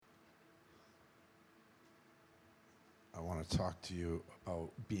want to talk to you about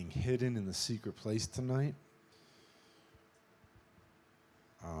being hidden in the secret place tonight.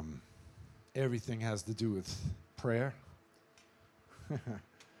 Everything has to do with prayer.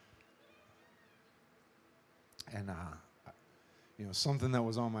 And, something that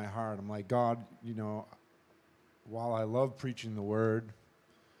was on my heart. I'm like, God, while I love preaching the word,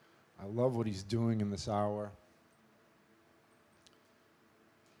 I love what he's doing in this hour.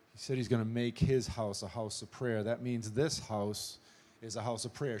 He said he's going to make his house a house of prayer. That means this house is a house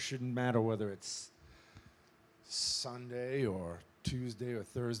of prayer. Shouldn't matter whether it's Sunday or Tuesday or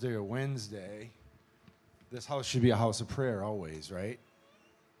Thursday or Wednesday. This house should be a house of prayer always, right?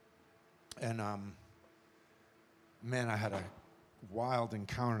 And, man, I had a wild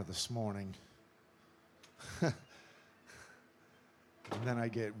encounter this morning. And then I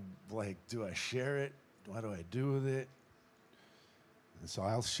get like, do I share it? What do I do with it? And so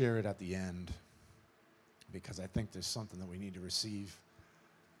I'll share it at the end because I think there's something that we need to receive.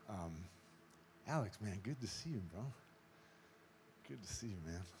 Alex, man, good to see you, bro. Good to see you,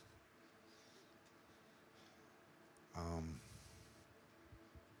 man.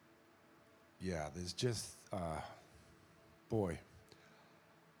 There's just, boy,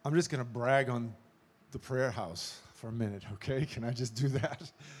 I'm just going to brag on the prayer house for a minute, okay? Can I just do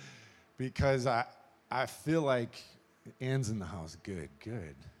that? Because I feel like Ann's in the house. Good.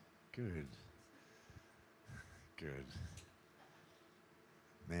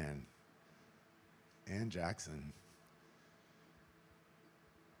 Man, Ann Jackson.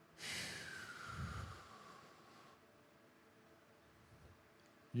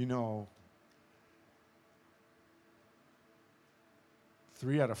 You know,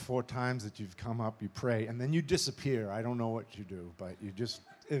 3 out of 4 times that you've come up, you pray, and then you disappear. I don't know what you do, but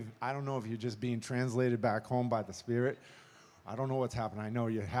I don't know if you're just being translated back home by the Spirit. I don't know what's happening. I know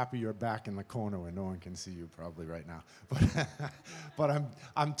you're happy you're back in the corner where no one can see you probably right now. But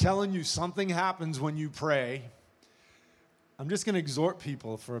I'm telling you, something happens when you pray. I'm just going to exhort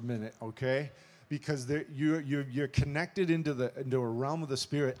people for a minute, okay? Because you're connected into a realm of the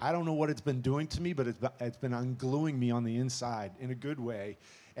Spirit. I don't know what it's been doing to me, but it's been ungluing me on the inside in a good way,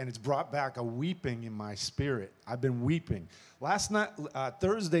 and it's brought back a weeping in my spirit. I've been weeping. Last night,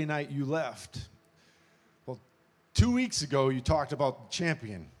 Thursday night, you left. Well, 2 weeks ago, you talked about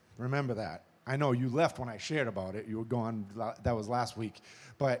Champion. Remember that? I know you left when I shared about it. You were gone. That was last week,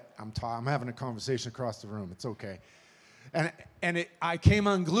 but I'm having a conversation across the room. It's okay. And I came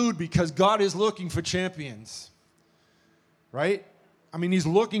unglued because God is looking for champions, right? I mean, he's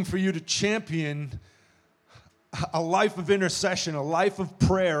looking for you to champion a life of intercession, a life of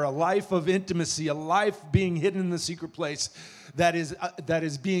prayer, a life of intimacy, a life being hidden in the secret place that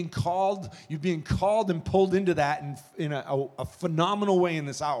is being called. You're being called and pulled into that in a phenomenal way in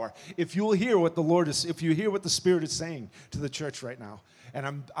this hour. If you will hear what if you hear what the Spirit is saying to the church right now.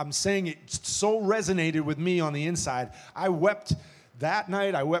 And I'm saying it so resonated with me on the inside. I wept that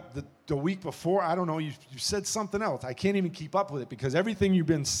night. I wept the week before. I don't know. You said something else. I can't even keep up with it because everything you've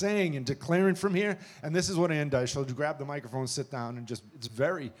been saying and declaring from here, and this is what Ann does. She'll grab the microphone, sit down, and it's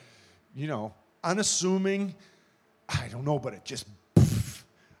very, unassuming. I don't know, but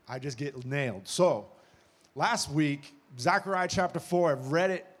I just get nailed. So last week, Zechariah chapter 4, I've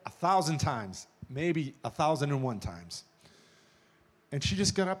read it 1,000 times, maybe 1,001 times. And she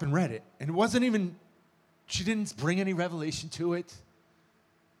just got up and read it. And it wasn't even, she didn't bring any revelation to it.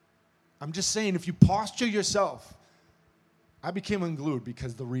 I'm just saying, if you posture yourself, I became unglued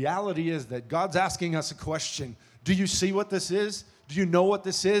because the reality is that God's asking us a question. Do you see what this is? Do you know what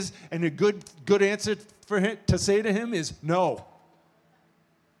this is? And a good answer for him to say to him is no.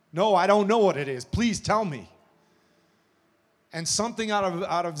 No, I don't know what it is. Please tell me. And something out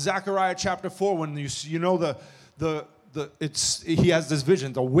of Zechariah chapter 4, when he has this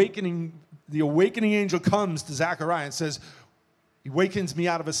vision. The awakening angel comes to Zechariah and says, he wakens me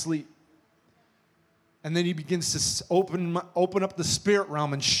out of a sleep. And then he begins to open up the spirit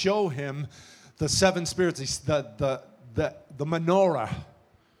realm and show him the 7 spirits, the menorah,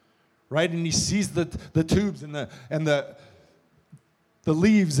 right? And he sees the tubes and the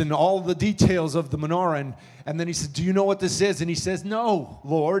leaves and all the details of the menorah. And then he says, do you know what this is? And he says, no,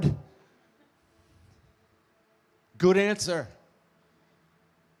 Lord. Good answer.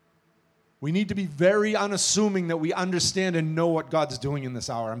 We need to be very unassuming that we understand and know what God's doing in this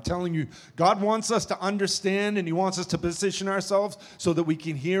hour. I'm telling you, God wants us to understand and he wants us to position ourselves so that we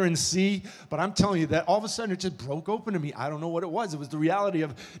can hear and see. But I'm telling you that all of a sudden it just broke open to me. I don't know what it was. It was the reality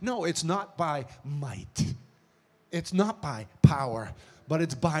of, no, it's not by might. It's not by power, but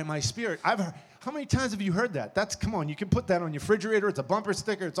it's by my Spirit. How many times have you heard that? Come on, you can put that on your refrigerator. It's a bumper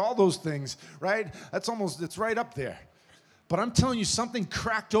sticker. It's all those things, right? It's right up there. But I'm telling you, something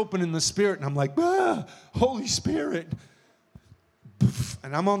cracked open in the spirit, and I'm like, Holy Spirit.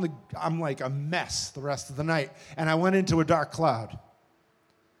 And I'm like a mess the rest of the night. And I went into a dark cloud.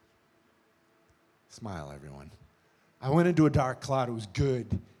 Smile, everyone. I went into a dark cloud. It was good.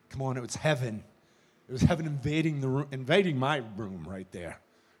 Come on, it was heaven. It was heaven invading my room right there.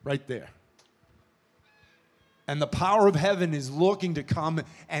 Right there. And the power of heaven is looking to come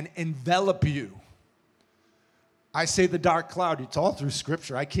and envelop you. I say the dark cloud. It's all through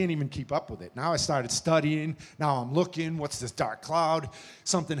Scripture. I can't even keep up with it. Now I started studying. Now I'm looking. What's this dark cloud?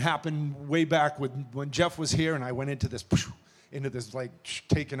 Something happened way back when Jeff was here, and I went into this like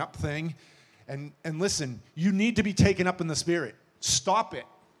taken up thing. And listen, you need to be taken up in the Spirit. Stop it.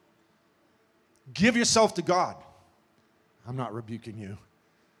 Give yourself to God. I'm not rebuking you.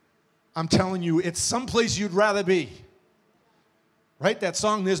 I'm telling you, it's someplace you'd rather be. Right? That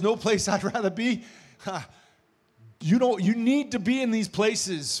song, There's No Place I'd Rather Be. You need to be in these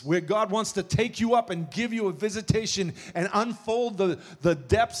places where God wants to take you up and give you a visitation and unfold the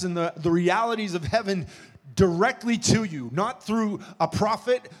depths and the realities of heaven directly to you, not through a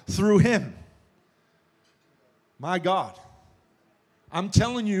prophet, through Him. My God. I'm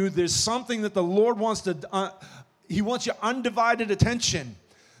telling you, there's something that the Lord wants to, He wants your undivided attention.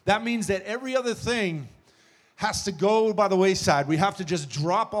 That means that every other thing has to go by the wayside. We have to just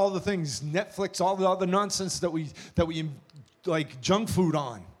drop all the things, Netflix, all the other nonsense that we like junk food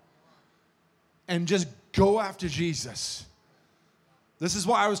on, and just go after Jesus. This is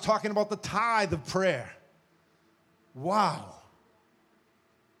why I was talking about the tithe of prayer. Wow.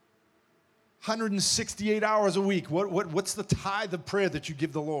 168 hours a week. What's the tithe of prayer that you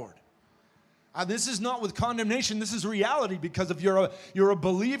give the Lord? This is not with condemnation. This is reality, because if you're a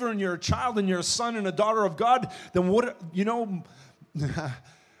believer and you're a child and you're a son and a daughter of God, then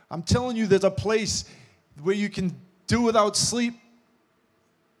I'm telling you, there's a place where you can do without sleep.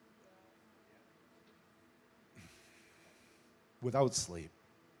 Without sleep.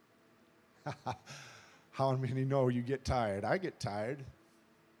 How many know you get tired? I get tired.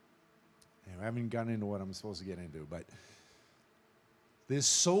 I haven't gotten into what I'm supposed to get into, but there's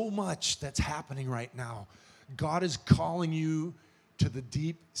so much that's happening right now. God is calling you to the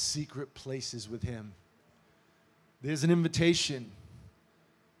deep, secret places with Him. There's an invitation.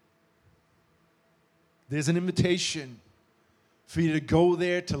 There's an invitation for you to go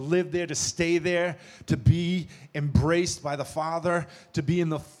there, to live there, to stay there, to be embraced by the Father, to be in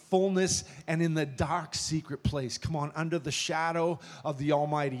the fullness and in the dark, secret place. Come on, under the shadow of the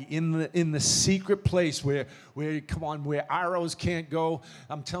Almighty, in the secret place where arrows can't go.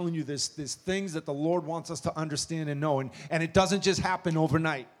 I'm telling you, there's things that the Lord wants us to understand and know, and it doesn't just happen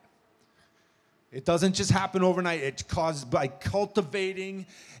overnight. It doesn't just happen overnight. It's caused by cultivating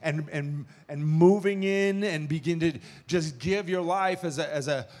and moving in and begin to just give your life as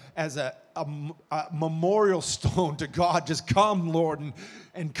a memorial stone to God. Just come, Lord,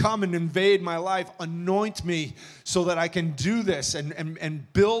 and come and invade my life. Anoint me so that I can do this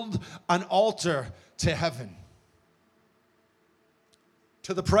and build an altar to heaven,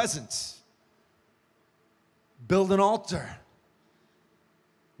 to the presence. Build an altar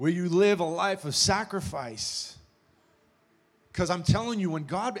where you live a life of sacrifice. Because I'm telling you,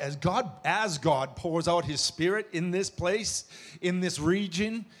 as God pours out His Spirit in this place, in this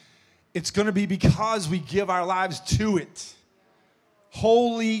region, it's going to be because we give our lives to it.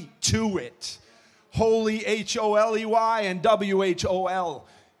 Wholly to it. Holy, Holey, and WHOL.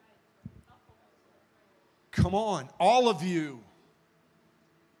 Come on, all of you.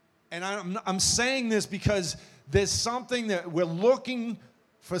 And I'm saying this because there's something that we're looking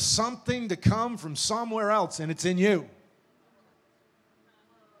for, something to come from somewhere else, and it's in you.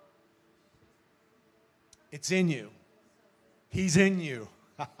 It's in you. He's in you.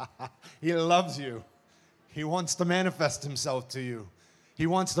 He loves you. He wants to manifest Himself to you. He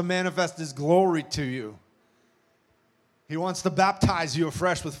wants to manifest His glory to you. He wants to baptize you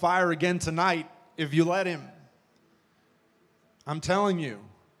afresh with fire again tonight if you let Him. I'm telling you.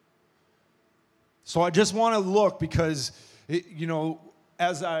 So I just want to look, because,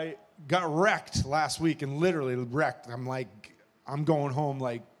 as I got wrecked last week, and literally wrecked, I'm going home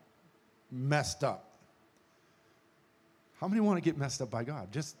like messed up. How many want to get messed up by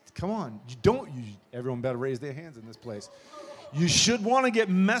God? Just come on. Everyone better raise their hands in this place. You should want to get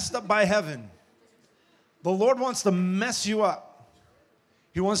messed up by heaven. The Lord wants to mess you up.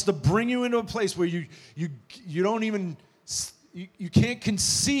 He wants to bring you into a place where you don't even, you can't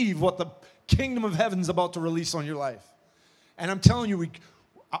conceive what the kingdom of heaven is about to release on your life. And I'm telling you,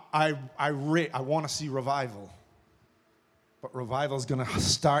 I want to see revival. But revival is going to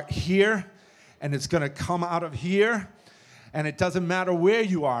start here, and it's going to come out of here. And it doesn't matter where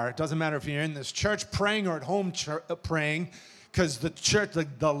you are. It doesn't matter if you're in this church praying or at home praying, because the church,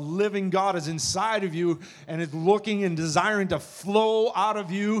 the living God is inside of you and is looking and desiring to flow out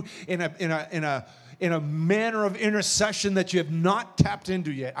of you in a manner of intercession that you have not tapped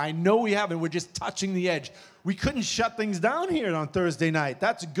into yet. I know we haven't. We're just touching the edge. We couldn't shut things down here on Thursday night.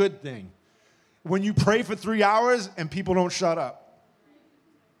 That's a good thing. When you pray for 3 hours and people don't shut up.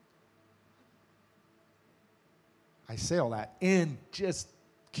 I say all that, and just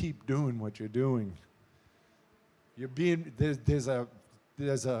keep doing what you're doing. You're being there's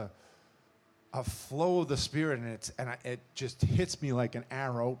a flow of the Spirit, and it just hits me like an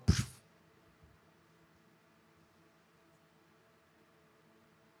arrow.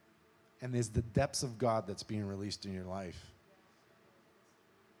 And there's the depths of God that's being released in your life.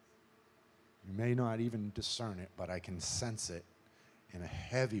 You may not even discern it, but I can sense it in a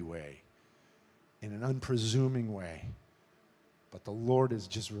heavy way, in an unpresuming way. But the Lord is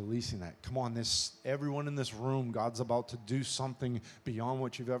just releasing that. Come on, everyone in this room, God's about to do something beyond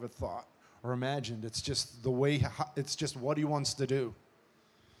what you've ever thought or imagined. It's just it's just what He wants to do.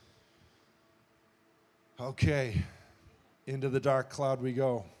 Okay, into the dark cloud we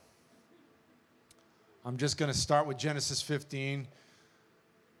go. I'm just going to start with Genesis 15,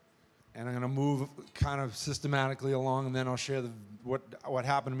 and I'm going to move kind of systematically along, and then I'll share what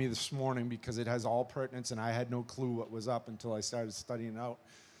happened to me this morning, because it has all pertinence, and I had no clue what was up until I started studying out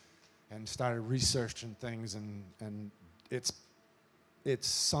and started researching things, and it's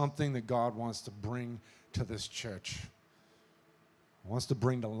something that God wants to bring to this church. He wants to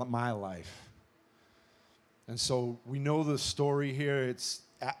bring to my life. And so we know the story here. It's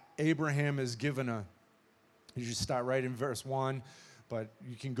Abraham is given you should start right in verse 1, but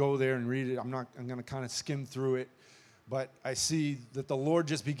you can go there and read it. I'm going to kind of skim through it. But I see that the Lord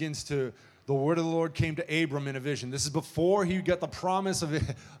just begins the word of the Lord came to Abram in a vision. This is before he got the promise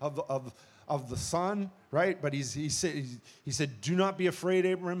of the son, right? But he said, do not be afraid,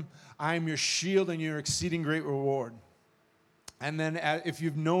 Abram. I am your shield and your exceeding great reward. And then if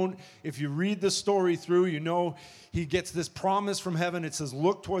you read the story through, you know he gets this promise from heaven. It says,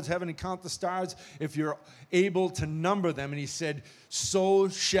 look towards heaven and count the stars if you're able to number them. And he said, so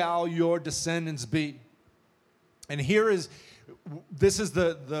shall your descendants be. And this is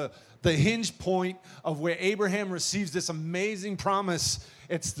the hinge point of where Abraham receives this amazing promise.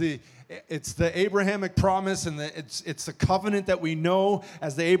 It's the Abrahamic promise, and it's the covenant that we know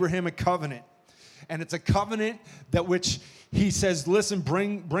as the Abrahamic covenant. And it's a covenant that which he says, listen,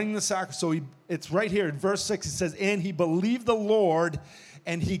 bring the sacrifice. So it's right here in verse 6. It says, and he believed the Lord,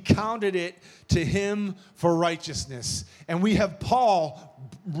 and he counted it to him for righteousness. And we have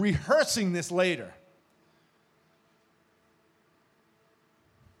Paul rehearsing this later.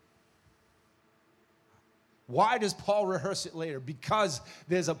 Why does Paul rehearse it later? Because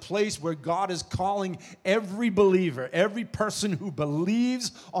there's a place where God is calling every believer, every person who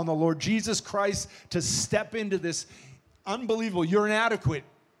believes on the Lord Jesus Christ, to step into this unbelievable. You're inadequate,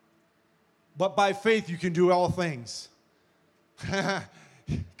 but by faith you can do all things.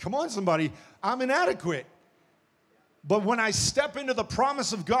 Come on, somebody. I'm inadequate. But when I step into the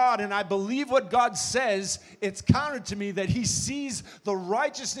promise of God and I believe what God says, it's counted to me that He sees the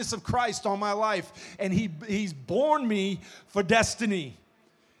righteousness of Christ on my life, and He's born me for destiny.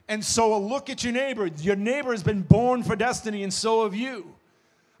 And so look at your neighbor. Your neighbor has been born for destiny, and so have you.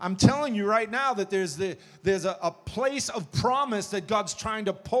 I'm telling you right now that there's a place of promise that God's trying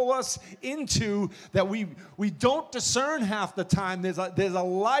to pull us into that we don't discern half the time. There's a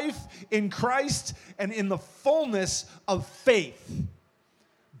life in Christ and in the fullness of faith,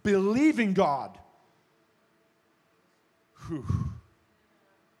 believing God. Whew.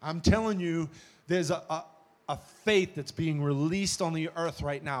 I'm telling you, there's a faith that's being released on the earth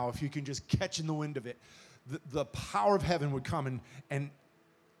right now. If you can just catch in the wind of it, the power of heaven would come and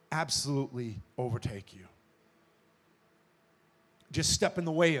absolutely overtake you. Just step in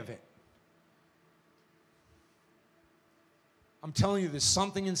the way of it. I'm telling you, there's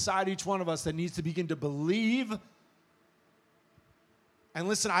something inside each one of us that needs to begin to believe. And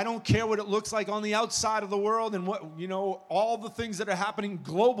listen, I don't care what it looks like on the outside of the world and all the things that are happening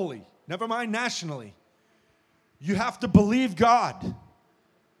globally, never mind nationally. You have to believe God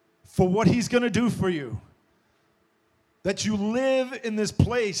for what He's going to do for you. That you live in this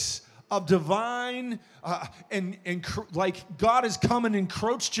place of divine, like God has come and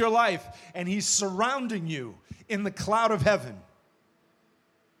encroached your life, and He's surrounding you in the cloud of heaven.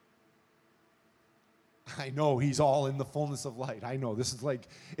 I know He's all in the fullness of light. I know this is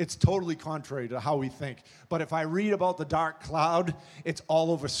it's totally contrary to how we think. But if I read about the dark cloud, it's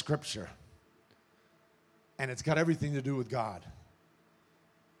all over Scripture. and it's got everything to do with God.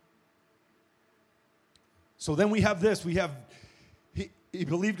 So then we have this. He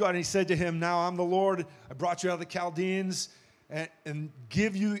believed God, and he said to him, now I'm the Lord. I brought you out of the Chaldeans, and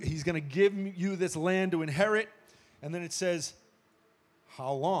he's going to give you this land to inherit. And then it says,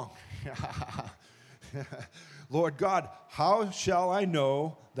 how long? Lord God, how shall I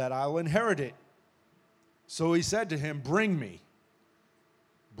know that I will inherit it? So he said to him, bring me.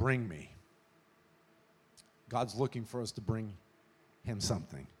 Bring me. God's looking for us to bring him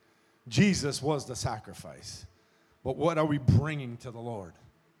something. Jesus was the sacrifice. But what are we bringing to the Lord?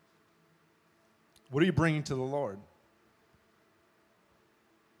 What are you bringing to the Lord?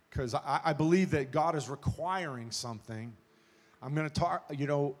 Because I believe that God is requiring something. I'm going to talk,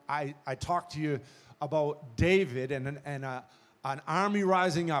 I talked to you about David and an army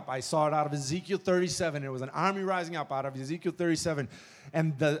rising up. I saw it out of Ezekiel 37. It was an army rising up out of Ezekiel 37.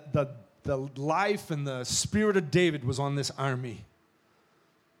 And the life and the spirit of David was on this army.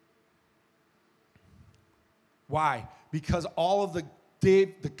 Why? Because all of the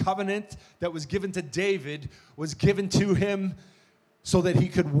covenant that was given to David was given to him so that he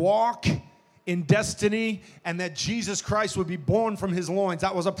could walk in destiny and that Jesus Christ would be born from his loins.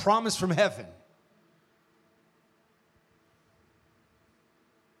 That was a promise from heaven.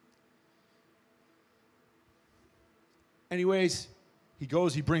 Anyways, he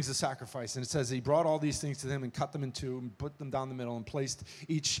goes, he brings the sacrifice, and it says he brought all these things to them and cut them in two and put them down the middle and placed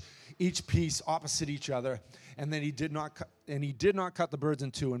each piece opposite each other. And then he did not cut the birds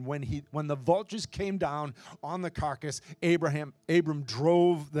in two. And when the vultures came down on the carcass, Abram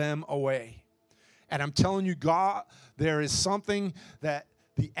drove them away. And I'm telling you, God, there is something that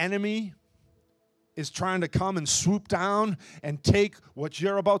the enemy is trying to come and swoop down and take what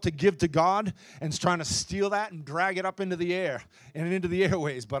you're about to give to God and is trying to steal that and drag it up into the air and into the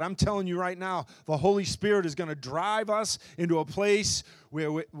airways. But I'm telling you right now, the Holy Spirit is going to drive us into a place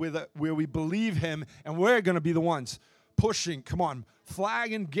where we believe him, and we're going to be the ones pushing,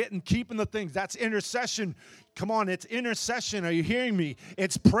 flagging, keeping the things. That's intercession. Come on, it's intercession. Are you hearing me?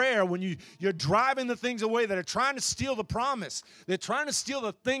 It's prayer when you're driving the things away that are trying to steal the promise. They're trying to steal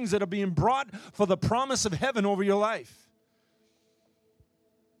the things that are being brought for the promise of heaven over your life.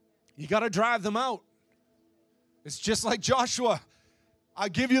 You got to drive them out. It's just like Joshua. I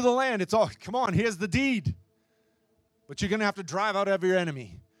give you the land. It's all, come on, here's the deed. But you're going to have to drive out every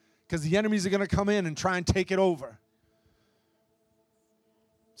enemy because the enemies are going to come in and try and take it over.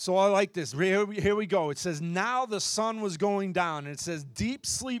 So I like this. Here we go. It says, now the sun was going down. And it says, deep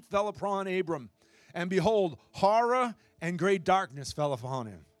sleep fell upon Abram. And behold, horror and great darkness fell upon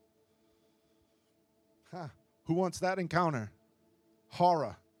him. Who wants that encounter?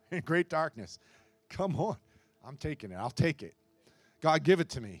 Horror and great darkness. Come on. I'm taking it. I'll take it. God, give it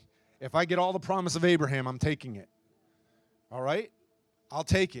to me. If I get all the promise of Abraham, I'm taking it. All right? I'll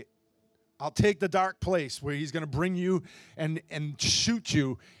take it. I'll take the dark place where he's going to bring you and shoot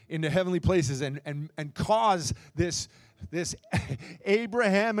you into heavenly places and cause this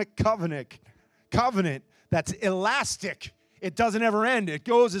Abrahamic covenant that's elastic. It doesn't ever end. It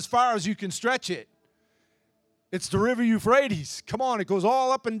goes as far as you can stretch it. It's the river Euphrates. Come on, it goes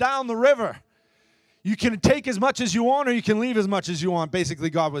all up and down the river. You can take as much as you want or you can leave as much as you want,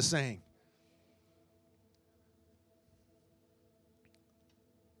 basically God was saying.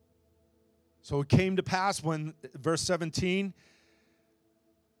 So it came to pass when, verse 17,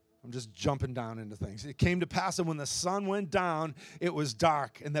 I'm just jumping down into things. It came to pass that when the sun went down, it was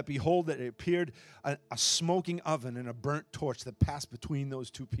dark, and that behold, that it appeared a smoking oven and a burnt torch that passed between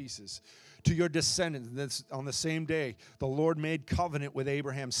those two pieces. To your descendants, on the same day, the Lord made covenant with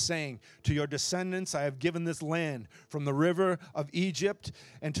Abraham, saying, to your descendants I have given this land, from the river of Egypt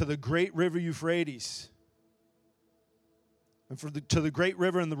and to the great river Euphrates. And to the great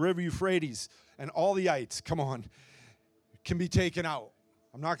river and the river Euphrates and all the ites, come on, can be taken out.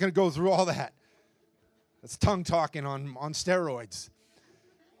 I'm not going to go through all that. That's tongue talking on steroids,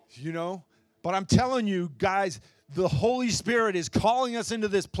 But I'm telling you, guys, the Holy Spirit is calling us into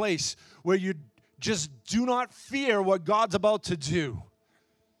this place where you just do not fear what God's about to do.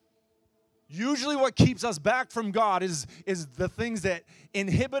 Usually what keeps us back from God is the things that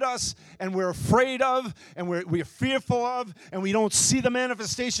inhibit us and we're afraid of and we're fearful of and we don't see the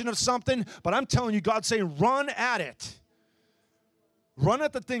manifestation of something. But I'm telling you, God's saying, run at it. Run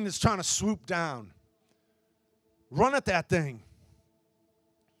at the thing that's trying to swoop down. Run at that thing.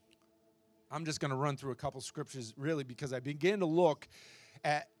 I'm just going to run through a couple scriptures, really, because I began to look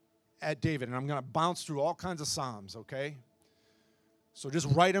at David, and I'm going to bounce through all kinds of Psalms, okay? So just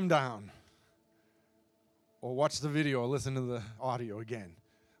write them down. Or watch the video or listen to the audio again.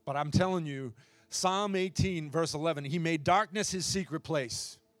 But I'm telling you, Psalm 18, verse 11. He made darkness his secret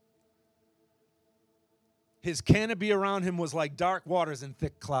place. His canopy around him was like dark waters and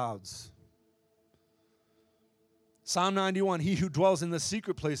thick clouds. Psalm 91, he who dwells in the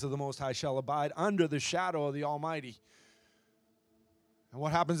secret place of the Most High shall abide under the shadow of the Almighty. And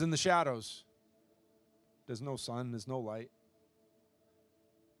what happens in the shadows? There's no sun, there's no light.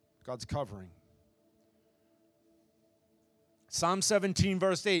 God's covering. Psalm 17,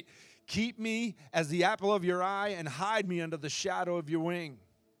 verse 8, keep me as the apple of your eye and hide me under the shadow of your wing.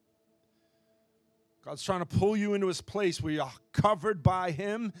 God's trying to pull you into his place where you're covered by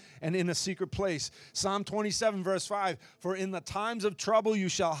him and in a secret place. Psalm 27, verse 5, for in the times of trouble you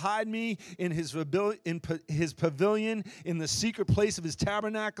shall hide me in his pavilion, in the secret place of his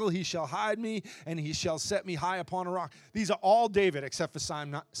tabernacle he shall hide me, and he shall set me high upon a rock. These are all David except for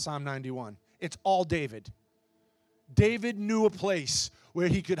Psalm 91. It's all David. David knew a place where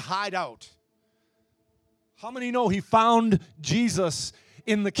he could hide out. How many know he found Jesus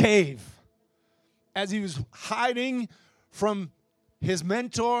in the cave? As he was hiding from his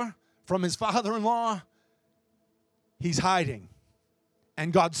mentor, from his father-in-law, he's hiding.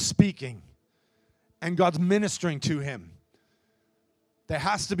 And God's speaking. And God's ministering to him. There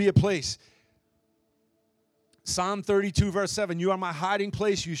has to be a place. Psalm 32, verse 7, you are my hiding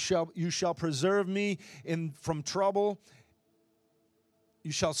place. You shall preserve me from trouble.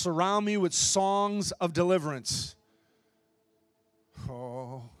 You shall surround me with songs of deliverance.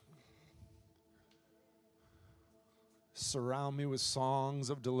 Oh. Surround me with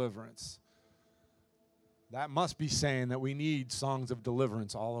songs of deliverance. That must be saying that we need songs of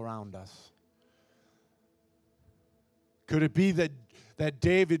deliverance all around us. Could it be that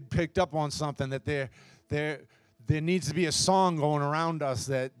David picked up on something, that there needs to be a song going around us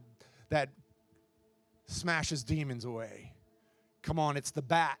that smashes demons away? Come on, it's the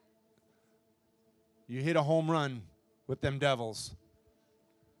bat. You hit a home run with them devils.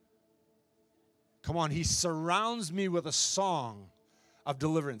 Come on, he surrounds me with a song of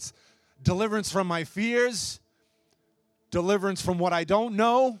deliverance. Deliverance from my fears. Deliverance from what I don't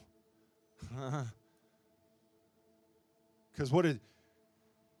know. Because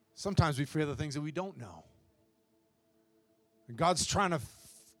sometimes we fear the things that we don't know. And God's trying to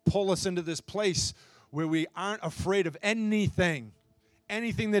pull us into this place where we aren't afraid of anything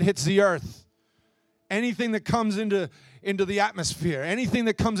that hits the earth. Anything that comes into the atmosphere, anything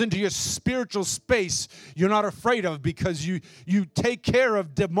that comes into your spiritual space, you're not afraid of because you take care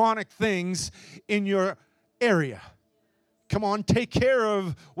of demonic things in your area. Come on, take care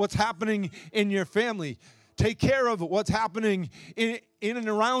of what's happening in your family. Take care of what's happening in and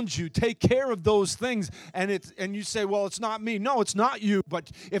around you. Take care of those things. And you say, well, it's not me. No, it's not you. But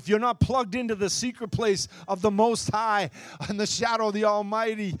if you're not plugged into the secret place of the Most High and the shadow of the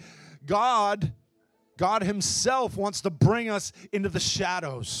Almighty, God himself wants to bring us into the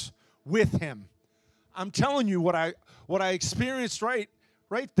shadows with him. I'm telling you, what I experienced right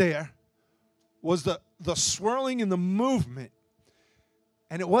there was the swirling and the movement.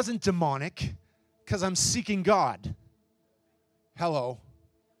 And it wasn't demonic because I'm seeking God. Hello.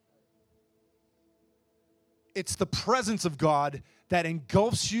 It's the presence of God that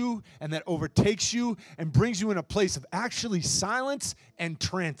engulfs you and that overtakes you and brings you in a place of actually silence and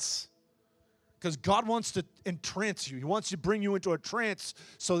trance. Because God wants to entrance you. He wants to bring you into a trance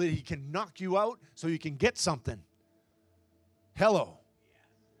so that he can knock you out, so you can get something. Hello.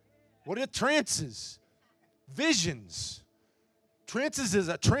 What are trances? Visions. Trances is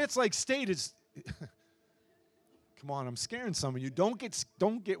a trance-like state. Is come on, I'm scaring some of you. Don't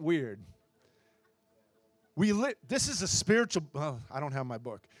get weird. This is a spiritual. Well, I don't have my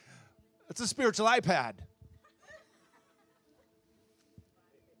book. It's a spiritual iPad.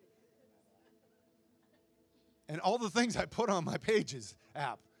 And all the things I put on my Pages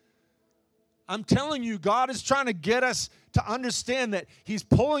app. I'm telling you, God is trying to get us to understand that he's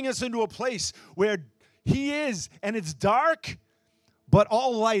pulling us into a place where he is, and it's dark, but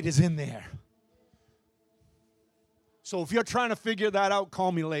all light is in there. So if you're trying to figure that out,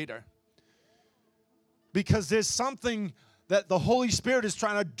 call me later. Because there's something that the Holy Spirit is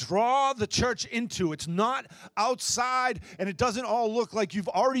trying to draw the church into. It's not outside, and it doesn't all look like you've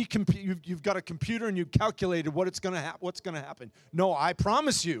already you've got a computer and you've calculated what's going to happen. No, I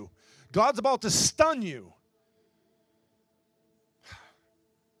promise you, God's about to stun you.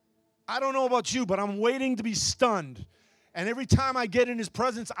 I don't know about you, but I'm waiting to be stunned. And every time I get in his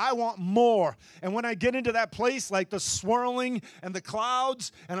presence, I want more. And when I get into that place, like the swirling and the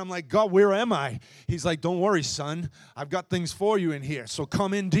clouds, and I'm like, God, where am I? He's like, don't worry, son. I've got things for you in here, so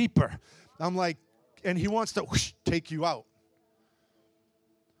come in deeper. I'm like, and he wants to take you out.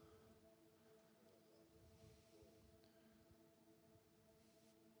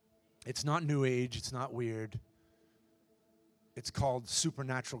 It's not New Age. It's not weird. It's called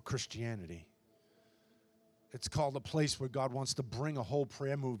supernatural Christianity. It's called a place where God wants to bring a whole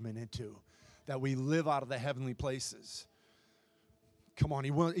prayer movement into, that we live out of the heavenly places. Come on,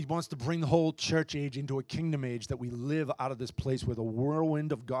 he wants to bring the whole church age into a kingdom age, that we live out of this place where the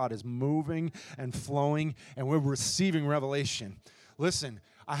whirlwind of God is moving and flowing, and we're receiving revelation. Listen,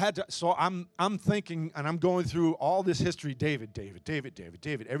 I'm thinking, and I'm going through all this history. David.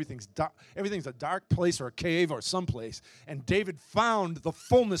 Everything's a dark place or a cave or someplace, and David found the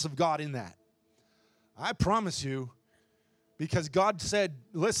fullness of God in that. I promise you, because God said,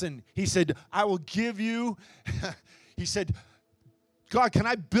 listen, he said, I will give you, he said, God, can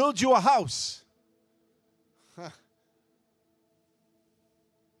I build you a house?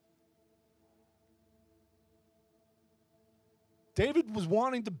 David was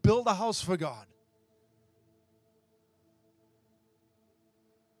wanting to build a house for God.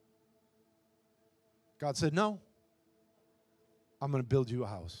 God said, no, I'm going to build you a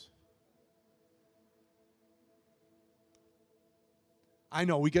house. I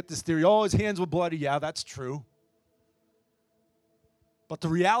know, we get this theory, oh, his hands were bloody. Yeah, that's true. But the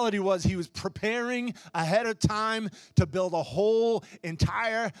reality was he was preparing ahead of time to build a whole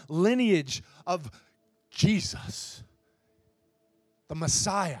entire lineage of Jesus. The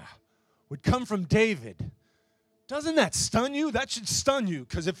Messiah would come from David. Doesn't that stun you? That should stun you,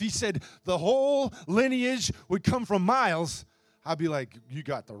 because if he said the whole lineage would come from Miles, I'd be like, you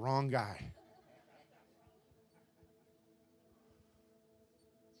got the wrong guy.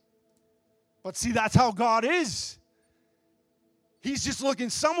 But see, that's how God is. He's just looking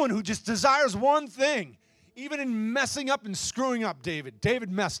someone who just desires one thing. Even in messing up and screwing up David.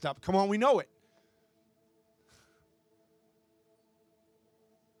 David messed up. Come on, we know it.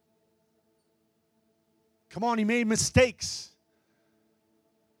 Come on, he made mistakes.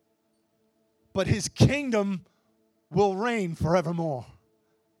 But his kingdom will reign forevermore.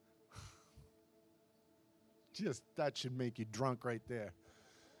 Just, that should make you drunk right there.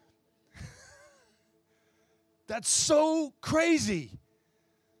 That's so crazy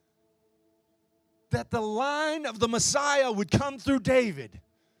that the line of the Messiah would come through David.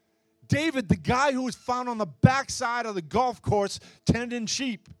 David, the guy who was found on the backside of the golf course tending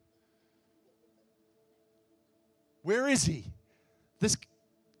sheep. Where is he? The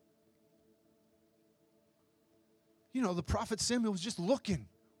prophet Samuel was just looking.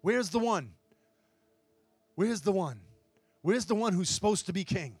 Where's the one? Where's the one? Where's the one who's supposed to be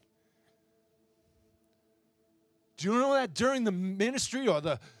king? Do you know that during the ministry or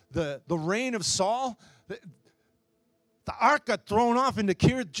the reign of Saul, the ark got thrown off into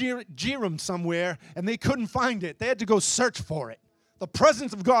Kiriath-Jearim somewhere, and they couldn't find it. They had to go search for it. The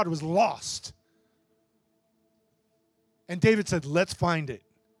presence of God was lost. And David said, let's find it.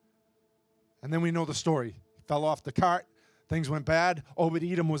 And then we know the story. He fell off the cart. Things went bad.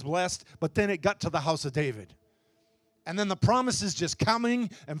 Obed-Edom was blessed. But then it got to the house of David. And then the promises just coming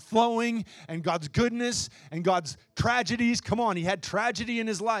and flowing, and God's goodness and God's tragedies. Come on, he had tragedy in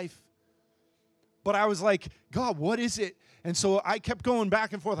his life. But I was like, God, what is it? And so I kept going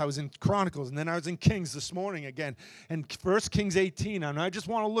back and forth. I was in Chronicles, and then I was in Kings this morning again. And 1 Kings 18. And I just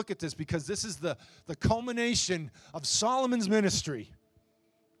want to look at this because this is the culmination of Solomon's ministry.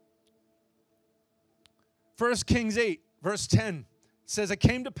 1 Kings 8, verse 10 says, it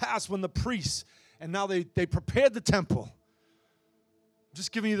came to pass when the priests, and now they prepared the temple. I'm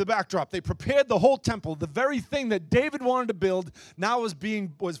just giving you the backdrop. They prepared the whole temple. The very thing that David wanted to build now was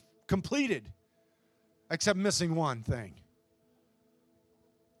completed, except missing one thing: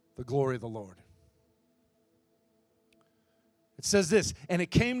 the glory of the Lord. It says this, and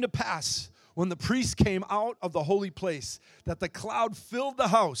it came to pass when the priest came out of the holy place that the cloud filled the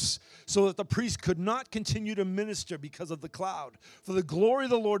house, so that the priest could not continue to minister because of the cloud. For the glory of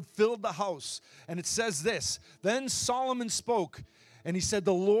the Lord filled the house. And it says this, then Solomon spoke, and he said,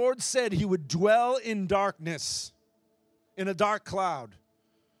 the Lord said he would dwell in darkness, in a dark cloud.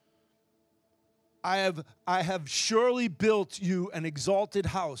 I have surely built you an exalted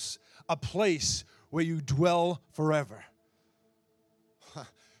house, a place where you dwell forever.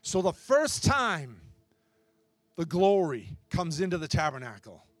 So the first time the glory comes into the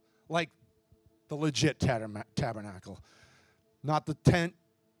tabernacle, like the legit tabernacle, not the tent,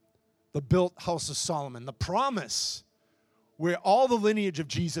 the built house of Solomon, the promise where all the lineage of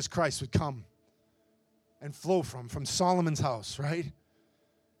Jesus Christ would come and flow from Solomon's house, right?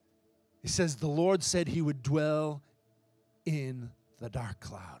 He says, the Lord said he would dwell in the dark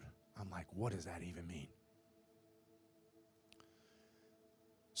cloud. I'm like, what does that even mean?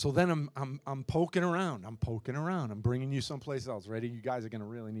 So then I'm poking around. I'm bringing you someplace else. Ready? You guys are going to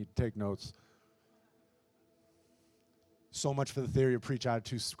really need to take notes. So much for the theory of preach out of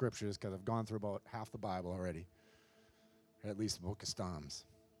two scriptures, because I've gone through about half the Bible already, or at least the book of Psalms.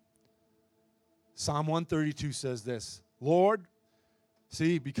 Psalm 132 says this, Lord,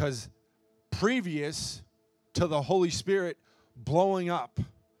 see, because previous to the Holy Spirit blowing up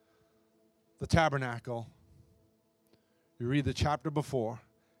the tabernacle, you read the chapter before,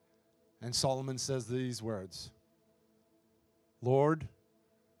 and Solomon says these words, Lord,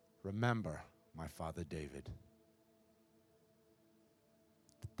 remember my father David.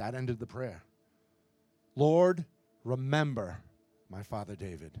 That ended the prayer. Lord, remember my father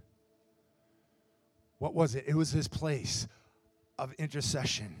David. What was it? It was his place of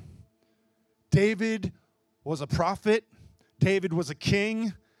intercession. David was a prophet. David was a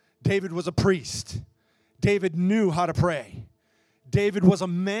king. David was a priest. David knew how to pray. David was a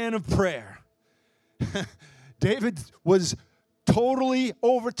man of prayer. David was totally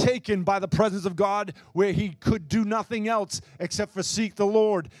overtaken by the presence of God, where he could do nothing else except for seek the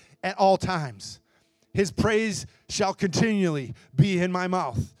Lord at all times. His praise shall continually be in my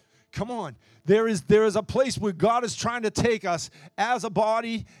mouth. Come on. There is a place where God is trying to take us as a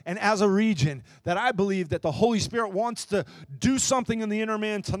body and as a region, that I believe that the Holy Spirit wants to do something in the inner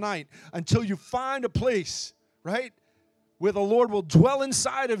man tonight, until you find a place, right, where the Lord will dwell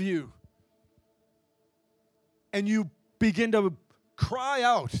inside of you and you begin to cry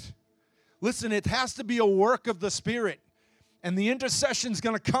out. Listen, it has to be a work of the Spirit. And the intercession is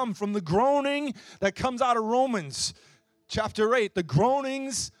going to come from the groaning that comes out of Romans chapter 8. The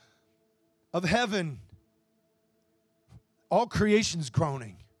groanings of heaven. All creation's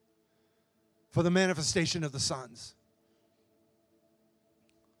groaning for the manifestation of the sons.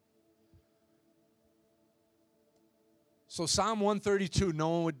 So Psalm 132, no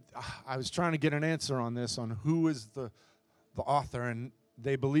one would, I was trying to get an answer on this, on who is the author, and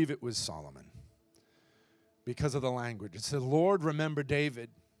they believe it was Solomon because of the language. It said, Lord, remember David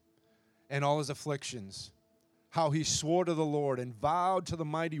and all his afflictions, how he swore to the Lord and vowed to the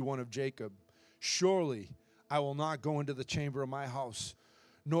mighty one of Jacob, surely I will not go into the chamber of my house,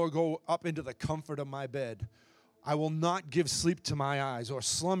 nor go up into the comfort of my bed. I will not give sleep to my eyes or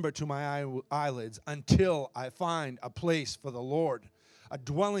slumber to my eyelids until I find a place for the Lord, a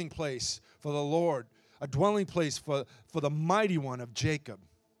dwelling place for the Lord, a dwelling place for the mighty one of Jacob.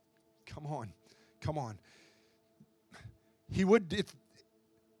 Come on.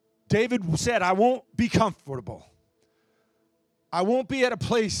 David said, I won't be comfortable. I won't be at a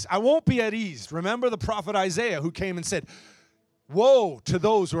place, I won't be at ease. Remember the prophet Isaiah, who came and said, woe to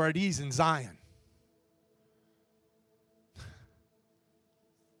those who are at ease in Zion.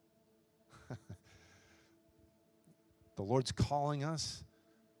 The Lord's calling us,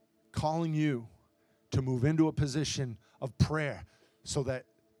 calling you to move into a position of prayer, so that,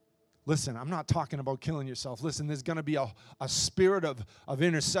 listen, I'm not talking about killing yourself. Listen, there's going to be a spirit of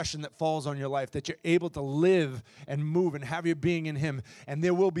intercession that falls on your life, that you're able to live and move and have your being in Him. And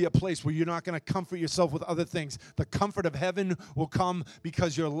there will be a place where you're not going to comfort yourself with other things. The comfort of heaven will come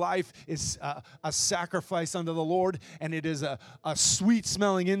because your life is a sacrifice unto the Lord, and it is a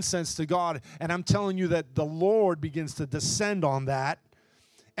sweet-smelling incense to God. And I'm telling you that the Lord begins to descend on that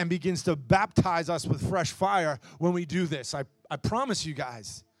and begins to baptize us with fresh fire when we do this. I promise you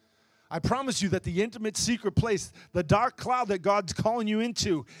guys. I promise you that the intimate secret place, the dark cloud that God's calling you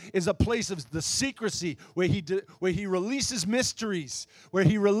into, is a place of the secrecy where He releases mysteries, where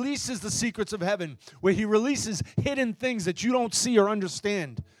He releases the secrets of heaven, where He releases hidden things that you don't see or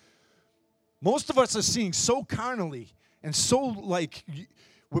understand. Most of us are seeing so carnally and so like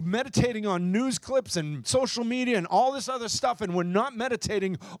we're meditating on news clips and social media and all this other stuff, and we're not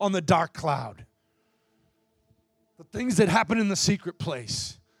meditating on the dark cloud. The things that happen in the secret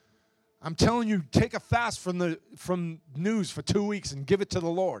place. I'm telling you, take a fast from news for 2 weeks and give it to the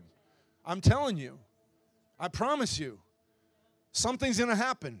Lord. I'm telling you. I promise you. Something's going to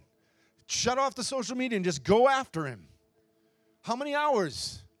happen. Shut off the social media and just go after Him. How many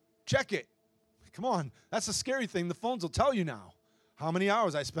hours? Check it. Come on. That's the scary thing. The phones will tell you now. How many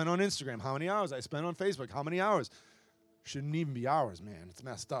hours I spent on Instagram. How many hours I spent on Facebook. How many hours. Shouldn't even be hours, man. It's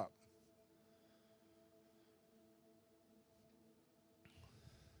messed up.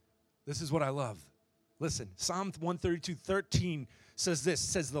 This is what I love. Listen, Psalm 132:13 says this.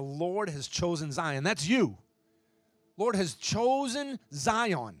 It says, the Lord has chosen Zion. That's you. Lord has chosen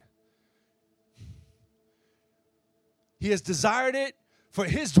Zion. He has desired it for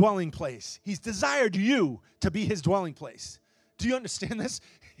His dwelling place. He's desired you to be His dwelling place. Do you understand this?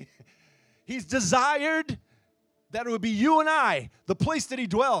 He's desired that it would be you and I, the place that he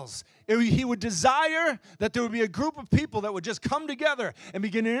dwells. He would desire that there would be a group of people that would just come together and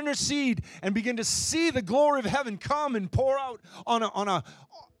begin to intercede and begin to see the glory of heaven come and pour out on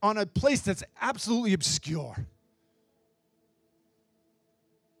a place that's absolutely obscure.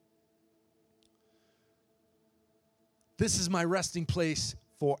 This is my resting place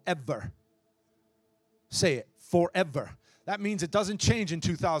forever. Say it, forever. That means it doesn't change in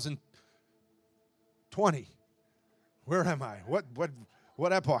 2020. Where am I?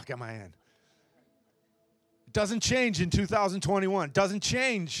 What epoch am I in? It doesn't change in 2021. Doesn't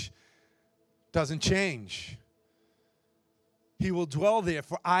change. Doesn't change. He will dwell there,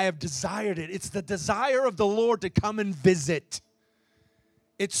 for I have desired it. It's the desire of the Lord to come and visit.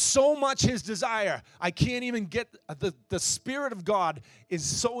 It's so much his desire. I can't even get, the Spirit of God is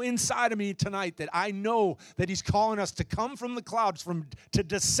so inside of me tonight that I know that he's calling us to come from the clouds, to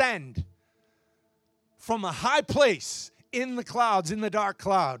descend from a high place in the clouds, in the dark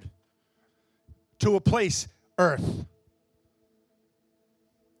cloud, to a place, earth,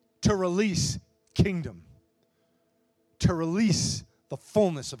 to release kingdom, to release the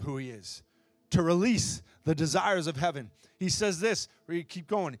fullness of who he is, to release the desires of heaven. He says this, we keep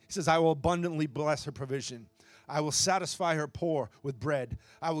going. He says, I will abundantly bless her provision. I will satisfy her poor with bread.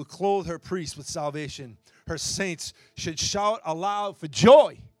 I will clothe her priests with salvation. Her saints should shout aloud for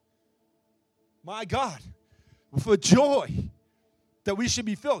joy. My God, for joy that we should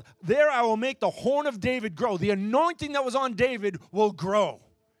be filled. There I will make the horn of David grow. The anointing that was on David will grow.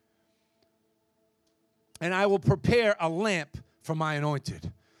 And I will prepare a lamp for my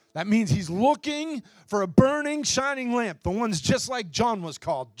anointed. That means he's looking for a burning, shining lamp. The one's just like John was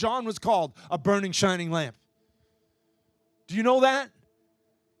called. John was called a burning, shining lamp. Do you know that?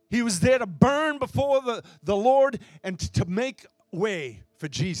 He was there to burn before the Lord and to make way for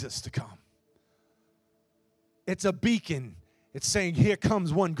Jesus to come. It's a beacon. It's saying, here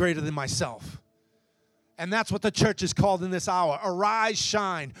comes one greater than myself. And that's what the church is called in this hour. Arise,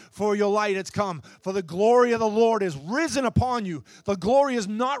 shine, for your light has come. For the glory of the Lord is risen upon you. The glory is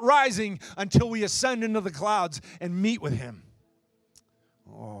not rising until we ascend into the clouds and meet with him.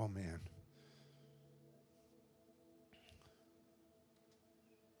 Oh, man.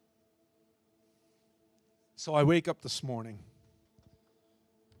 So I wake up this morning.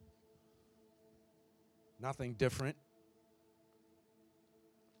 Nothing different.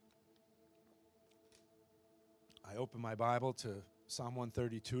 I open my Bible to Psalm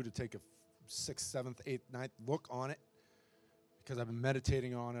 132 to take a 6th, 7th, 8th, 9th look on it because I've been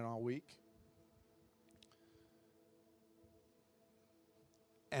meditating on it all week.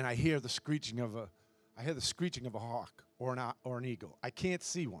 And I hear the screeching of a hawk or an eagle. I can't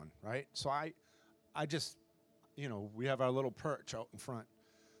see one, right? So I just, we have our little perch out in front.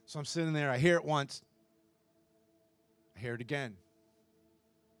 So I'm sitting there, I hear it once, I hear it again.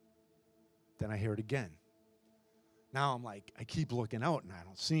 Then I hear it again. Now I'm like, I keep looking out and I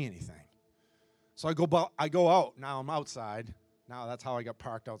don't see anything. So I go out. Now I'm outside. Now that's how I got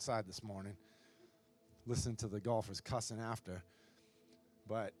parked outside this morning. Listening to the golfers cussing after.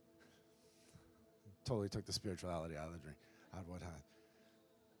 But totally took the spirituality out of the drink.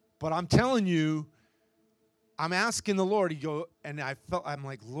 But I'm telling you, I'm asking the Lord. I'm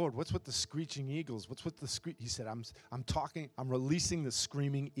like, Lord, what's with the screeching eagles? What's with the screech? He said, I'm releasing the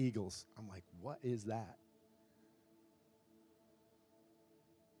screaming eagles. I'm like, what is that?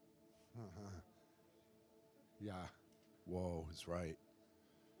 Yeah. Whoa, he's right.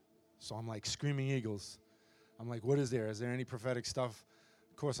 So I'm like, screaming eagles. I'm like, what is there? Is there any prophetic stuff?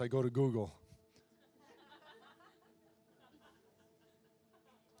 Of course, I go to Google.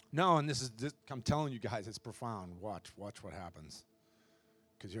 No, and I'm telling you guys, it's profound. Watch what happens.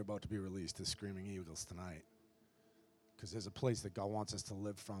 Because you're about to be released as screaming eagles tonight. Because there's a place that God wants us to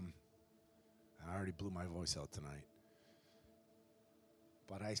live from. I already blew my voice out tonight.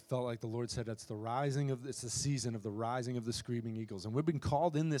 But I felt like the Lord said it's the season of the rising of the screaming eagles. And we've been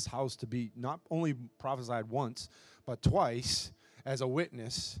called in this house to be not only prophesied once, but twice as a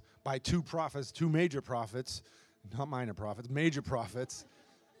witness by two major prophets, not minor prophets, major prophets,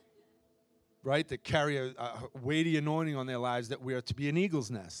 right, that carry a weighty anointing on their lives, that we are to be an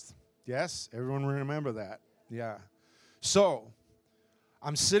eagle's nest. Yes? Everyone remember that? Yeah. So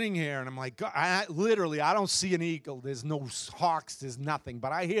I'm sitting here, and I'm like, God, I don't see an eagle. There's no hawks. There's nothing.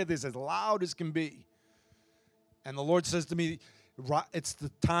 But I hear this as loud as can be. And the Lord says to me, it's the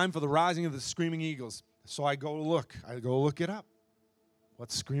time for the rising of the screaming eagles. So I go look. It up.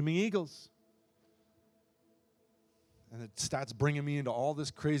 What's screaming eagles? And it starts bringing me into all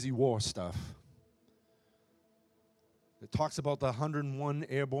this crazy war stuff. It talks about the 101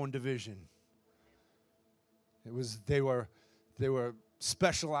 Airborne Division. They were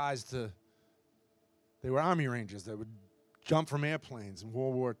specialized to. They were Army Rangers that would jump from airplanes in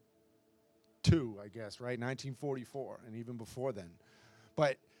World War II, I guess, right? 1944, and even before then.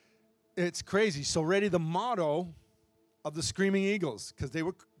 But it's crazy. So ready, the motto of the Screaming Eagles, because it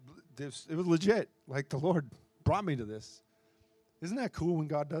was legit. Like, the Lord brought me to this. Isn't that cool when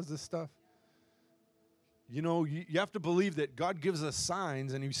God does this stuff? You know, you have to believe that God gives us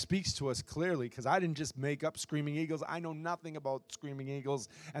signs and he speaks to us clearly, because I didn't just make up Screaming Eagles. I know nothing about Screaming Eagles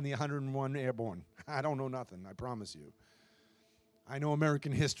and the 101 Airborne. I don't know nothing, I promise you. I know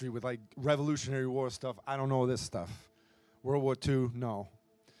American history with, like, Revolutionary War stuff. I don't know this stuff. World War II, no.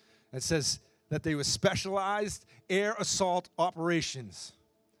 It says that they were specialized air assault operations.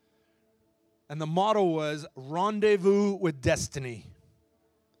 And the motto was, rendezvous with destiny.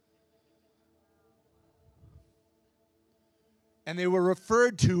 And they were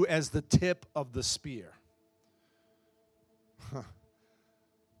referred to as the tip of the spear. Huh.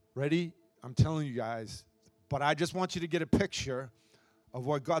 Ready? I'm telling you guys. But I just want you to get a picture of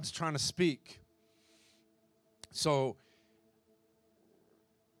what God's trying to speak. So,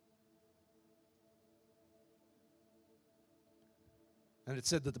 and it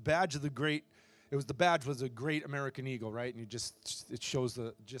said that the badge was a great American eagle, right? And it shows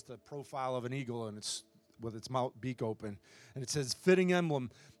just a profile of an eagle, and it's with its mouth, beak open. And it says, fitting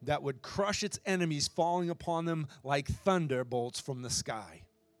emblem that would crush its enemies, falling upon them like thunderbolts from the sky.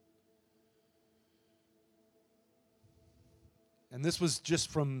 And this was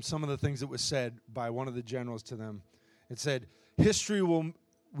just from some of the things that was said by one of the generals to them. It said, history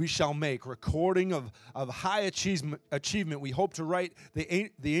we shall make, recording of high achievement. We hope to write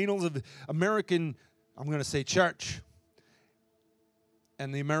the annals of American, I'm going to say church,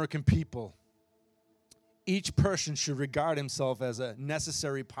 and the American people. Each person should regard himself as a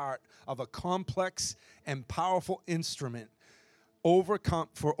necessary part of a complex and powerful instrument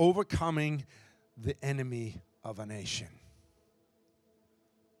for overcoming the enemy of a nation.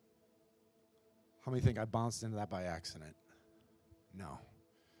 How many think I bounced into that by accident? No.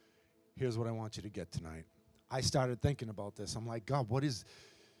 Here's what I want you to get tonight. I started thinking about this. I'm like, God, what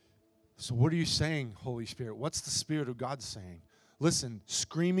are you saying, Holy Spirit? What's the Spirit of God saying? Listen,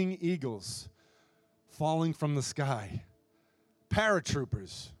 screaming eagles falling from the sky.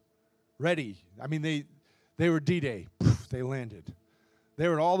 Paratroopers, ready. I mean, they were D-Day. Poof, they landed. They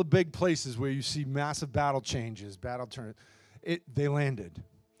were at all the big places where you see massive battle changes, they landed.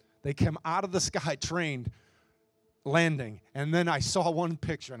 They came out of the sky, trained, landing. And then I saw one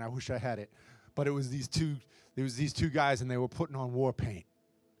picture, and I wish I had it, but it was these two guys, and they were putting on war paint.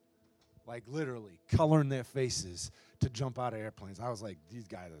 Like, literally, coloring their faces to jump out of airplanes. I was like, these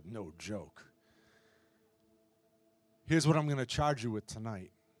guys are no joke. Here's what I'm going to charge you with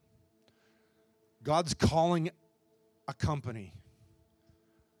tonight. God's calling a company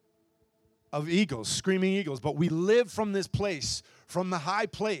of eagles, screaming eagles, but we live from this place, from the high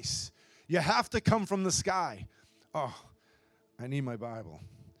place. You have to come from the sky. Oh, I need my Bible.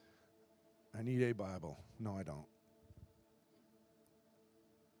 I need a Bible. No, I don't.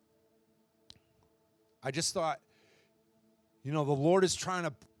 I just thought, the Lord is trying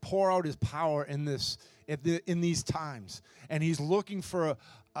to pour out his power in these times. And he's looking for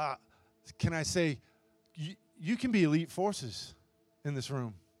can I say, you can be elite forces in this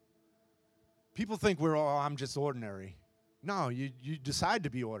room. People think I'm just ordinary. No, you decide to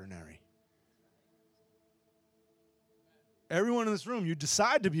be ordinary. Everyone in this room, you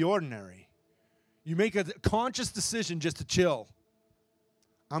decide to be ordinary. You make a conscious decision just to chill.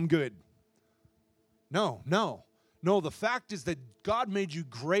 I'm good. No. The fact is that God made you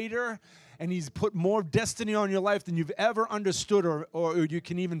greater, and he's put more destiny on your life than you've ever understood or you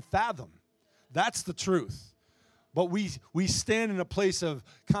can even fathom. That's the truth. But we stand in a place of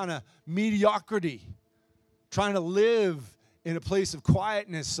kind of mediocrity, trying to live in a place of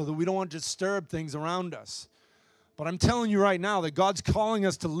quietness so that we don't want to disturb things around us. But I'm telling you right now that God's calling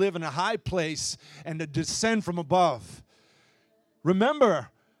us to live in a high place and to descend from above. Remember,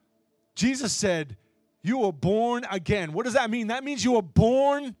 Jesus said, you were born again. What does that mean? That means you were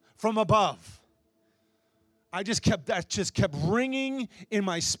born from above. That just kept ringing in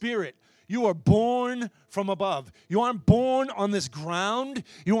my spirit. You are born from above. You aren't born on this ground.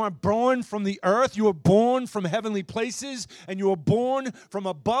 You aren't born from the earth. You were born from heavenly places, and you were born from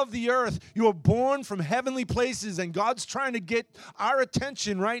above the earth. You were born from heavenly places, and God's trying to get our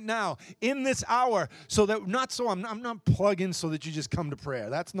attention right now in this hour so that I'm not plugging so that you just come to prayer.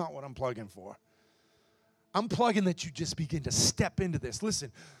 That's not what I'm plugging for. I'm plugging that you just begin to step into this.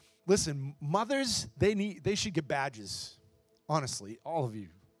 Listen, mothers, they should get badges. Honestly, all of you.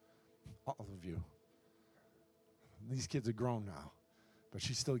 these kids are grown now, but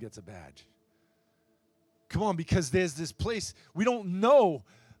she still gets a badge. Come on, because there's this place we don't know,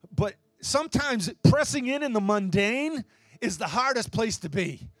 but sometimes pressing in the mundane is the hardest place to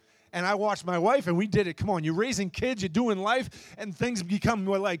be. And I watched my wife, and we did it. Come on, you're raising kids, you're doing life, and things become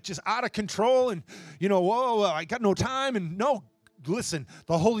more like just out of control. And, whoa, I got no time. And no, listen,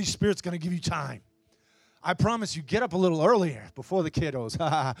 the Holy Spirit's going to give you time. I promise you, get up a little earlier before the kiddos.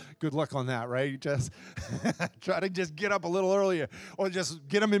 Good luck on that, right? You just try to just get up a little earlier, or just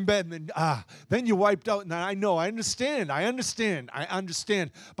get them in bed, and then you're wiped out. And I know, I understand.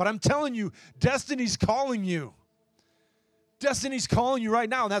 But I'm telling you, destiny's calling you. Destiny's calling you right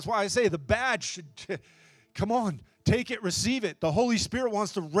now, and that's why I say the badge should, come on, take it, receive it. The Holy Spirit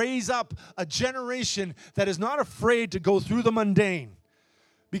wants to raise up a generation that is not afraid to go through the mundane.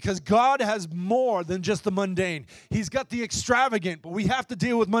 Because God has more than just the mundane. He's got the extravagant, but we have to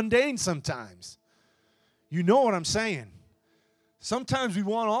deal with mundane sometimes. You know what I'm saying? Sometimes we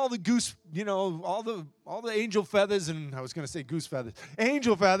want all the goose, all the angel feathers, and I was going to say goose feathers,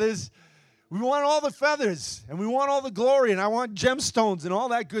 angel feathers. We want all the feathers, and we want all the glory, and I want gemstones and all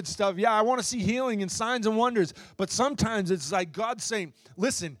that good stuff. Yeah, I want to see healing and signs and wonders. But sometimes it's like God saying,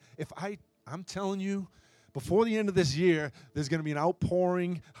 listen, if I'm telling you, before the end of this year, there's going to be an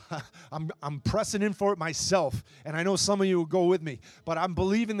outpouring. I'm pressing in for it myself, and I know some of you will go with me, but I'm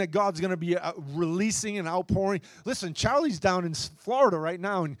believing that God's going to be releasing and outpouring. Listen, Charlie's down in Florida right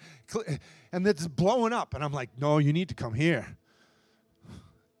now, and it's blowing up, and I'm like, no, you need to come here,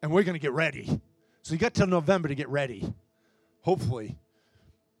 and we're going to get ready. So you got till November to get ready, hopefully,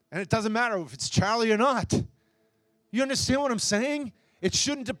 and it doesn't matter if it's Charlie or not. You understand what I'm saying? It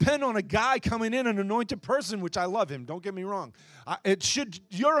shouldn't depend on a guy coming in, an anointed person, which I love him. Don't get me wrong.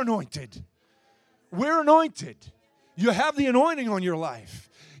 You're anointed. We're anointed. You have the anointing on your life.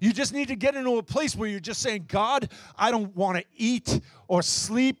 You just need to get into a place where you're just saying, God, I don't want to eat or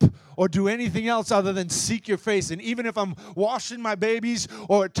sleep or do anything else other than seek your face. And even if I'm washing my babies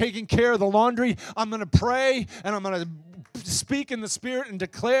or taking care of the laundry, I'm going to pray and I'm going to speak in the Spirit and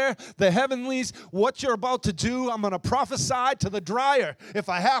declare the heavenlies what you're about to do. I'm going to prophesy to the dryer if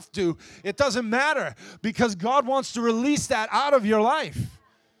I have to. It doesn't matter because God wants to release that out of your life.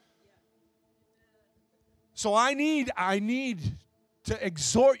 So I need to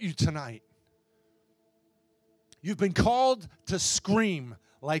exhort you tonight. You've been called to scream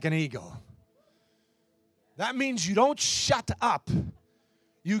like an eagle. That means you don't shut up.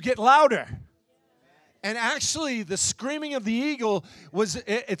 You get louder. And actually, the screaming of the eagle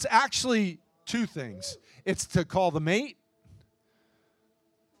it's actually two things. It's to call the mate,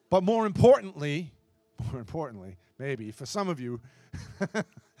 but more importantly, maybe for some of you,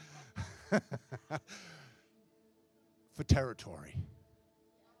 for territory.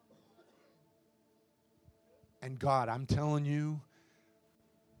 And God, I'm telling you,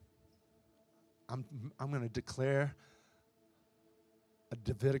 I'm going to declare a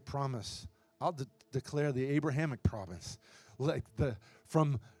Davidic promise. I'll declare the Abrahamic promise, like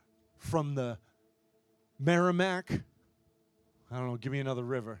from the Merrimack. I don't know. Give me another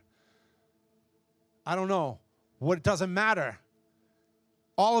river. I don't know. It doesn't matter.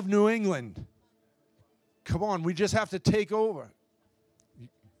 All of New England. Come on, we just have to take over.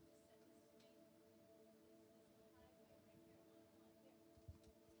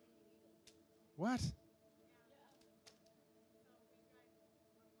 What?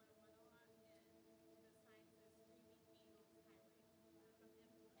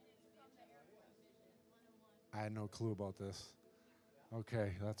 I had no clue about this.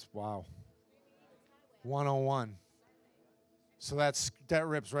 Okay, wow. 101. So that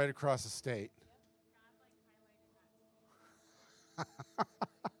rips right across the state.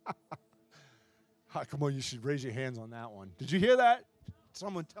 Come on, you should raise your hands on that one. Did you hear that?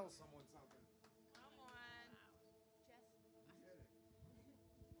 Someone tell someone something. Come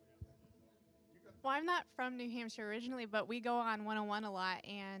on. Well, I'm not from New Hampshire originally, but we go on 101 a lot,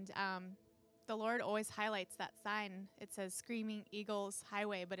 and the Lord always highlights that sign. It says Screaming Eagles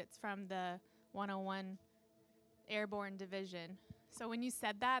Highway, but it's from the 101 Airborne Division. So when you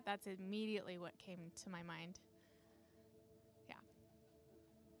said that, that's immediately what came to my mind. Yeah.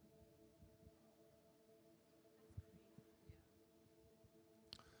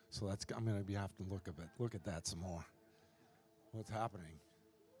 So I'm going to have to look at that some more. What's happening?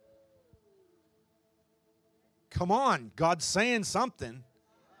 Come on, God's saying something.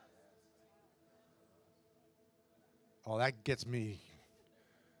 Oh, that gets me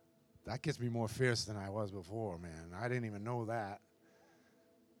more fierce than I was before, man. I didn't even know that.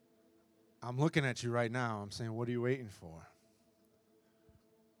 I'm looking at you right now. I'm saying, what are you waiting for?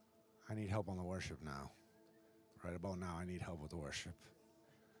 I need help on the worship now. Right about now, I need help with worship.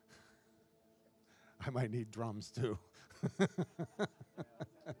 I might need drums too.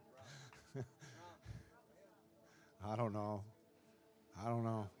 I don't know.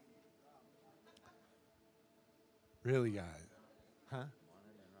 Really, guys? Huh?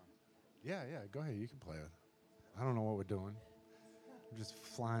 Yeah, go ahead. You can play it. I don't know what we're doing. We're just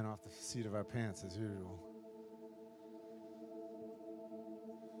flying off the seat of our pants as usual.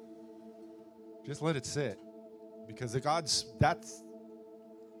 Just let it sit. Because I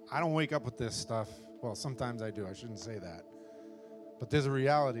don't wake up with this stuff. Well, sometimes I do. I shouldn't say that. But there's a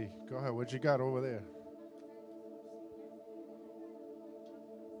reality. Go ahead. What you got over there?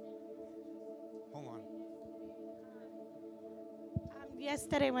 Hold on.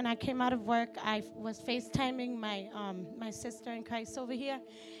 Yesterday when I came out of work, I was FaceTiming my sister in Christ over here.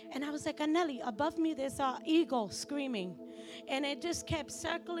 And I was like, Anelli, above me there's an eagle screaming. And it just kept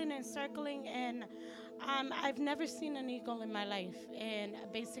circling and circling. And I've never seen an eagle in my life. And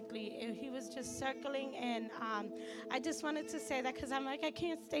basically, he was just circling. And I just wanted to say that because I'm like, I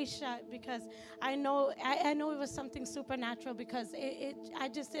can't stay shut because I know it was something supernatural because I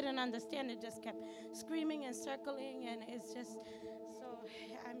just didn't understand. It just kept screaming and circling. And it's just, so,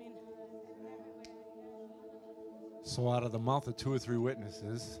 I mean. So out of the mouth of 2 or 3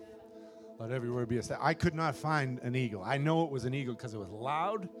 witnesses, let every word be established. I could not find an eagle. I know it was an eagle because it was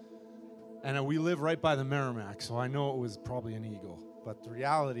loud. And we live right by the Merrimack, so I know it was probably an eagle. But the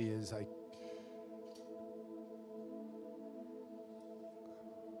reality is,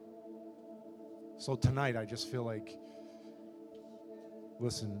 so tonight I just feel like,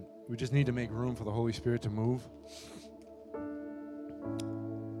 listen, we just need to make room for the Holy Spirit to move.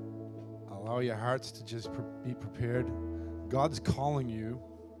 Allow your hearts to just be prepared. God's calling you.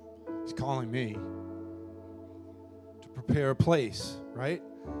 He's calling me to prepare a place, right?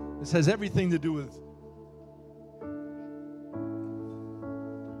 This has everything to do with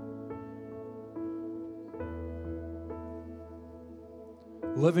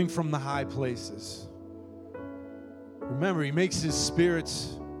living from the high places. Remember, he makes his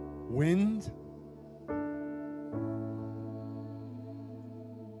spirits wind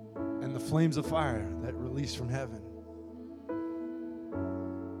and the flames of fire that release from heaven.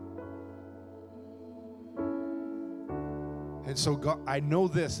 And so God, I know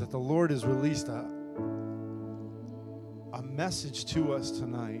this, that the Lord has released a message to us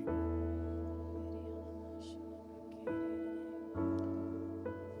tonight.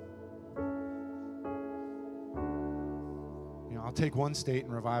 You know, I'll take one state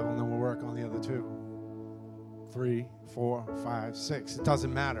in revival and then we'll work on the other 2, 3, 4, 5, 6. It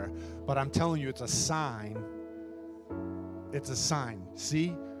doesn't matter. But I'm telling you, it's a sign. It's a sign.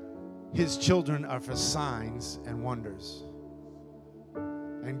 See? His children are for signs and wonders.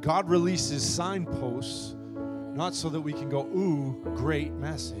 And God releases signposts, not so that we can go, ooh, great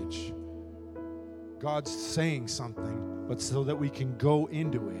message. God's saying something, but so that we can go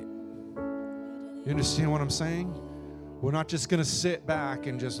into it. You understand what I'm saying? We're not just going to sit back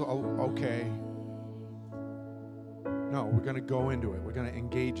and just, oh, okay. No, we're going to go into it. We're going to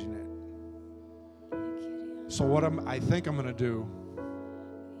engage in it. So what I think I'm going to do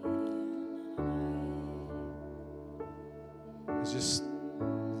is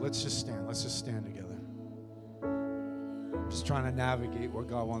let's just stand. Let's just stand together. I'm just trying to navigate what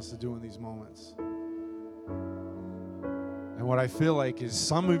God wants to do in these moments. And what I feel like is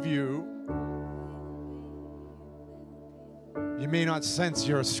some of you may not sense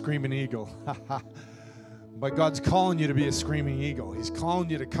you're a screaming eagle. But God's calling you to be a screaming eagle. He's calling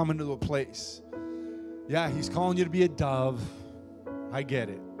you to come into a place. Yeah, he's calling you to be a dove. I get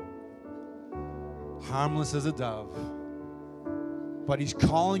it. Harmless as a dove. But he's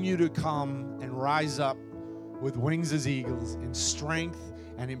calling you to come and rise up with wings as eagles in strength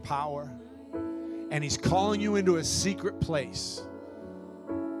and in power. And he's calling you into a secret place.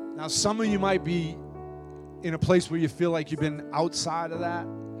 Now, some of you might be in a place where you feel like you've been outside of that.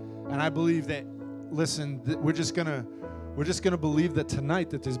 And I believe that, listen, we're just gonna believe that tonight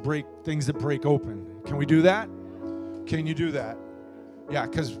that there's things that break open. Can we do that? Can you do that? Yeah,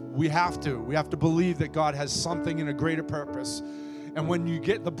 because we have to. We have to believe that God has something in a greater purpose. And when you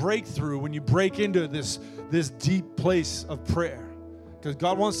get the breakthrough, when you break into this deep place of prayer, because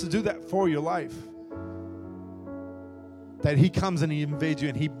God wants to do that for your life, that he comes and he invades you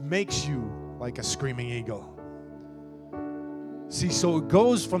and he makes you like a screaming eagle. See, so it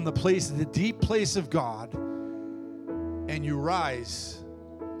goes from the deep place of God, and you rise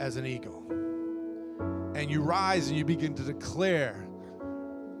as an eagle. And you rise and you begin to declare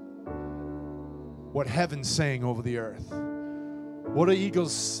what heaven's saying over the earth. What do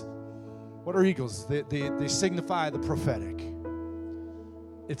eagles What are eagles? They signify the prophetic.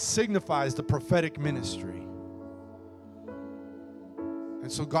 It signifies the prophetic ministry.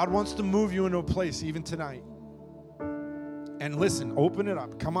 And so God wants to move you into a place even tonight. And listen, open it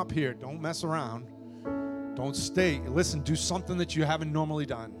up. Come up here. Don't mess around. Don't stay. Listen, do something that you haven't normally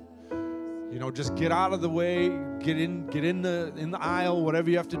done. You know, just get out of the way. Get in the aisle,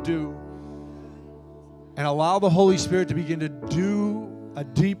 whatever you have to do. And allow the Holy Spirit to begin to do a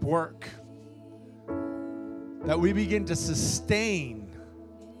deep work. That we begin to sustain.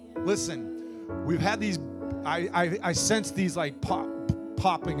 Listen, we've had these, I sense these like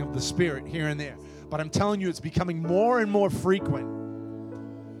popping of the Spirit here and there. But I'm telling you, it's becoming more and more frequent.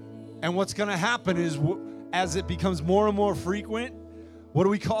 And what's going to happen is, as it becomes more and more frequent, what do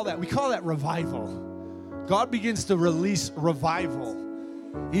we call that? We call that revival. God begins to release revival.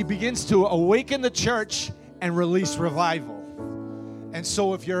 He begins to awaken the church and release revival. And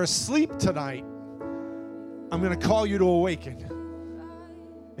so if you're asleep tonight, I'm going to call you to awaken.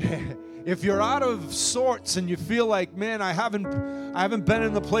 If you're out of sorts and you feel like, man, I haven't been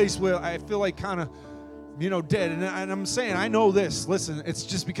in the place where I feel like kind of, dead. And I'm saying, I know this. Listen, it's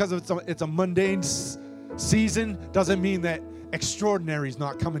just because it's a mundane season doesn't mean that extraordinary is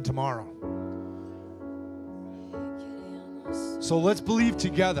not coming tomorrow. So let's believe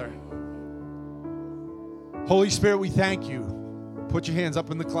together. Holy Spirit, we thank you. Put your hands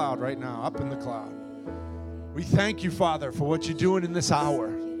up in the cloud right now, up in the cloud. We thank you, Father, for what you're doing in this hour.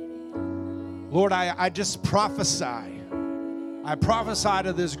 Lord, I just prophesy. I prophesy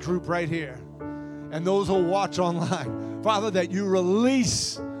to this group right here and those who watch online, Father, that you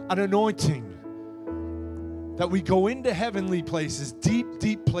release an anointing, that we go into heavenly places, deep,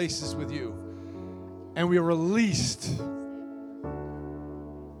 deep places with you, and we are released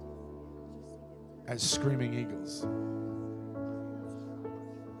as screaming eagles.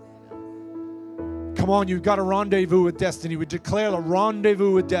 Come on, you've got a rendezvous with destiny. We declare a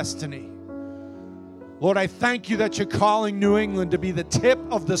rendezvous with destiny. Lord, I thank you that you're calling New England to be the tip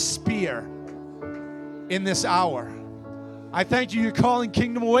of the spear in this hour. I thank you you're calling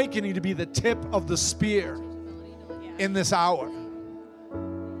Kingdom Awakening to be the tip of the spear in this hour.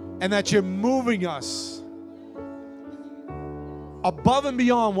 And that you're moving us above and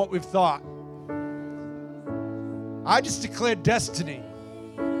beyond what we've thought. I just declare destiny.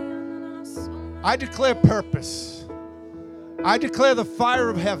 I declare purpose. I declare the fire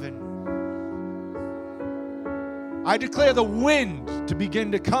of heaven. I declare the wind to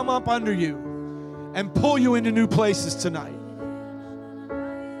begin to come up under you and pull you into new places tonight.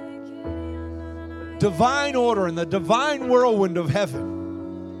 Divine order and the divine whirlwind of heaven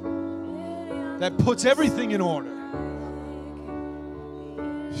that puts everything in order.